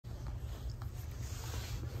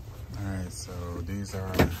So these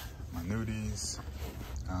are my nudies.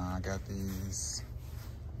 I got these,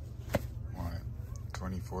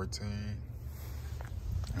 2014,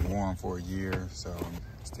 and wore them for a year, so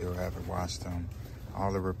still haven't washed them.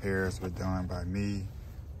 All the repairs were done by me.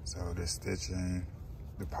 So the stitching,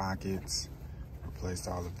 the pockets, replaced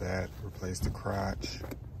all of that, replaced the crotch.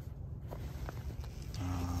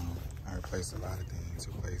 I replaced a lot of things,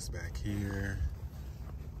 replaced back here,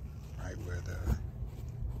 right where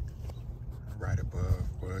right above,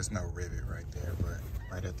 well, there's no rivet right there, but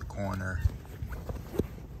right at the corner,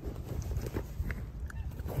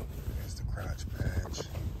 there's the crotch patch.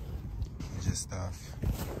 And just stuff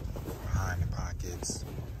behind the pockets,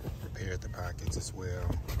 repaired the pockets as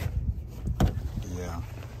well. Yeah.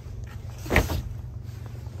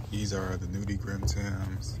 These are the Nudie Grim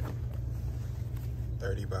Tims,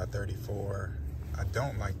 30 by 34. I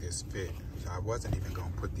don't like this fit, so I wasn't even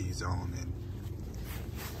gonna put these on, and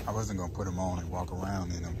I wasn't gonna put them on and walk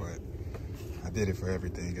around in them, but I did it for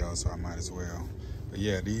everything else, so I might as well. But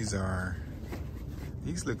yeah, these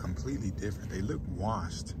look completely different. They look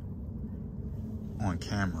washed on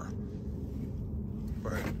camera,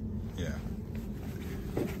 but yeah,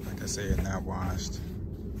 like I said, not washed.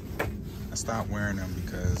 I stopped wearing them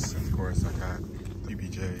because, of course, I got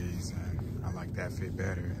PBJs and I like that fit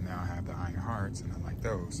better, and now I have the Iron Hearts and I like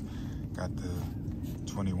those. Got the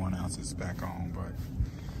 21 ounces back on, but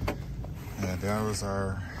yeah,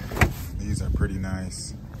 these are pretty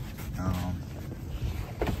nice.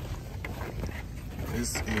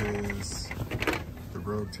 This is the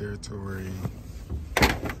Rogue Territory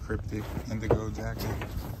Cryptic Indigo jacket.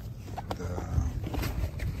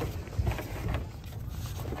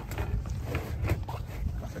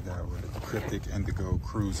 I forgot what it, Cryptic Indigo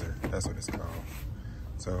Cruiser, that's what it's called.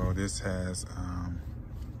 So this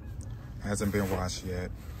hasn't been washed yet.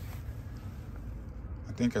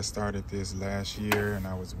 I think I started this last year and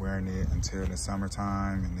I was wearing it until the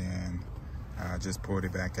summertime, and then I just pulled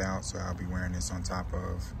it back out, so I'll be wearing this on top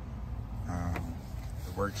of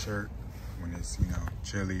the work shirt when it's, you know,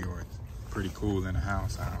 chilly or pretty cool in the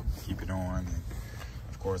house. I'll keep it on, and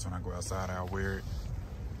of course when I go outside I'll wear it.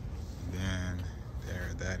 And then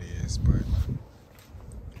there that is, but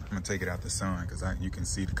I'm gonna take it out the sun because you can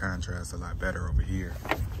see the contrast a lot better over here.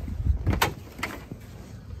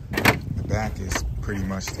 The back is pretty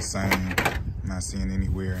much the same. I'm not seeing any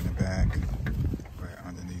wear in the back, but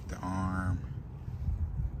underneath the arm,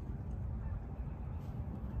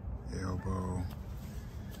 elbow.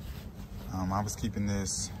 I was keeping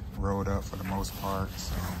this rolled up for the most part,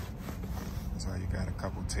 so that's why you got a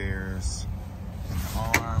couple tears in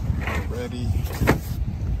the arm already.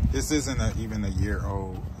 This isn't even a year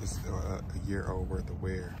old. It's still a year old worth of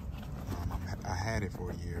wear. I had it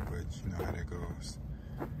for a year, but you know how that goes.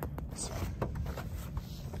 So,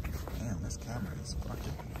 damn, this camera is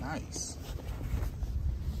fucking nice.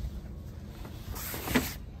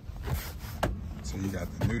 So you got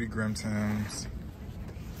the Nudie Grim Tims,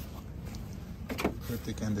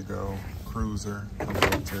 Cryptic Indigo Cruiser from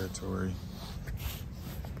Rogue Territory,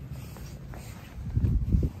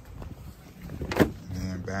 and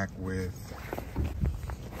then back with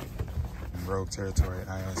Rogue Territory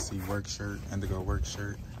ISC work shirt, Indigo work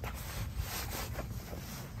shirt.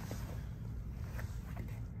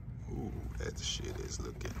 Ooh, that shit is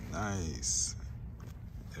looking nice.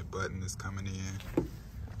 That button is coming in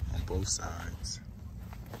on both sides.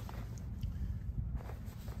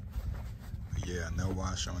 But yeah, no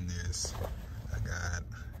wash on this. I got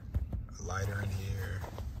a lighter in here,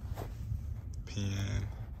 pen.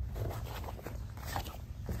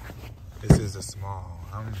 This is a small.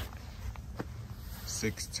 I'm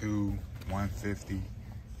 6'2", 150,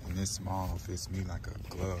 and this small fits me like a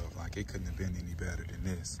glove. Like, it couldn't have been any better than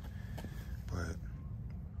this. But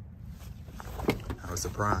I was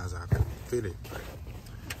surprised I could fit it, but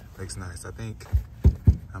looks nice. I think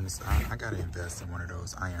I gotta invest in one of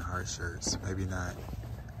those Iron Heart shirts. Maybe not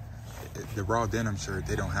the raw denim shirt.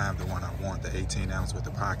 They don't have the one I want, the 18 ounce with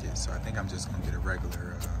the pockets. So I think I'm just gonna get a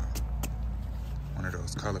regular one of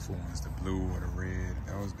those colorful ones, the blue or the red.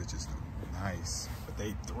 Those bitches look nice, but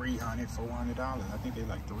they $300, $400. I think they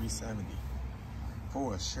like $370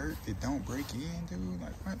 for a shirt that don't break in, dude.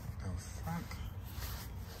 Like, what the fuck?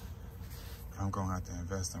 I'm gonna have to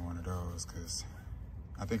invest in one of those because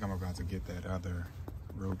I think I'm about to get that other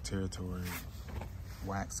Rogue Territory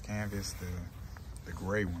wax canvas, the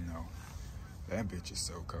gray one though. That bitch is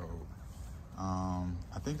so cold.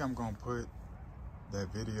 I think I'm gonna put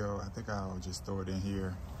that video, I think I'll just throw it in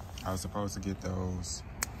here. I was supposed to get those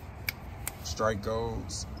strike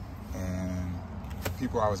golds, and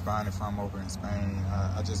people I was buying it from over in Spain,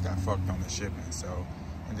 I just got fucked on the shipping. So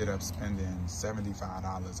ended up spending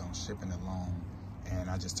 $75 on shipping alone, and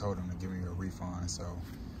I just told them to give me a refund, so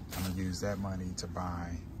I'm gonna use that money to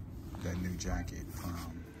buy that new jacket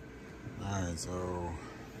from. All right, so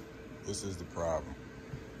this is the problem.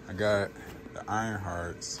 I got the Iron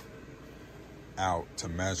Hearts out to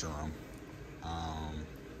measure them.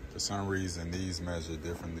 For some reason, these measure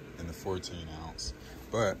different in the 14 ounce,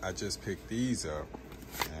 but I just picked these up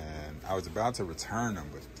and I was about to return them,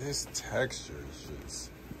 but this texture is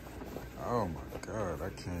just, oh my God, I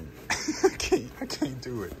can't, I can't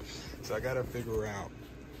do it. So I gotta figure out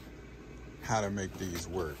how to make these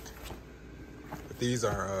work. But these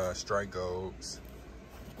are strike golds,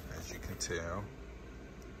 as you can tell.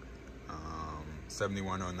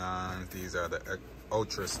 7109s, these are the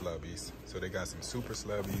ultra slubbies. So they got some super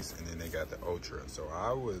slubbies and then they got the ultra. So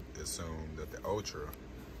I would assume that the ultra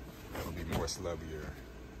would be more slubbier,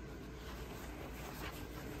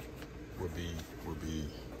 would be,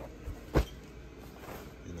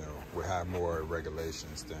 you know, would have more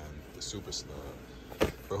regulations than the super slug.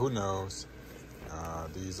 But who knows?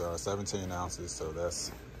 These are 17 ounces, so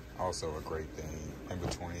that's also a great thing in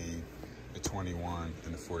between the 21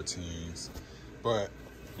 and the 14s. But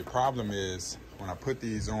the problem is, when I put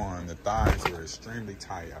these on, the thighs are extremely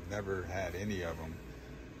tight. I've never had any of them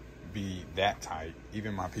be that tight,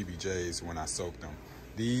 even my PBJs when I soak them.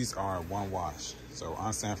 These are one wash, so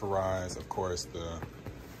unsanforized. Of course, the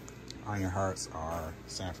Iron Hearts are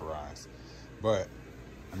sanforized, but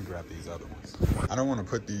let me grab these other ones. I don't want to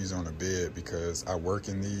put these on a bed because I work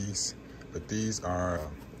in these, but these are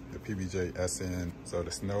the PBJ SN, so the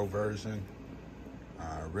snow version.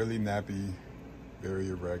 Really nappy, very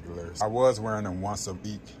irregular. I was wearing them once a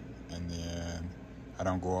week, and then I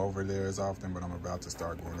don't go over there as often, but I'm about to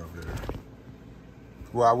start going over there.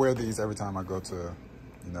 Well, I wear these every time I go to,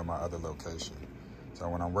 you know, my other location. So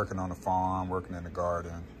when I'm working on the farm, working in the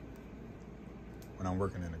garden,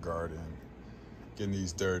 getting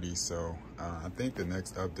these dirty. So I think the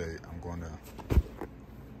next update, I'm going to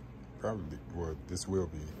probably, well, this will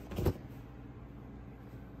be,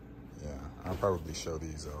 yeah, I'll probably show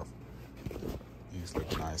these off. These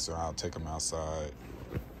look nice, so I'll take them outside.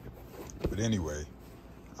 But anyway,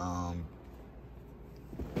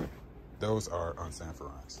 those are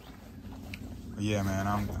unsanforized. But yeah, man,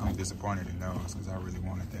 I'm disappointed in those because I really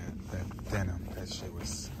wanted that denim. That shit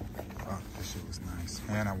was nice.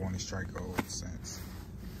 And I wanted strike gold since,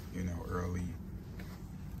 you know, early,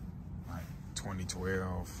 like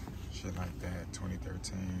 2012, shit like that,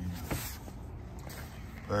 2013.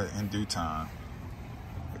 But in due time.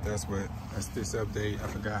 But that's this update. I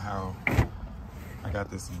forgot how I got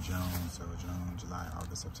this in June. So June, July,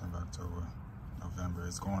 August, September, October, November.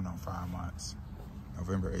 It's going on 5 months.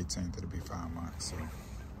 November 18th, it'll be 5 months. So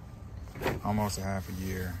almost a half a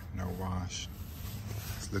year, no wash.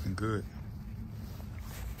 It's looking good.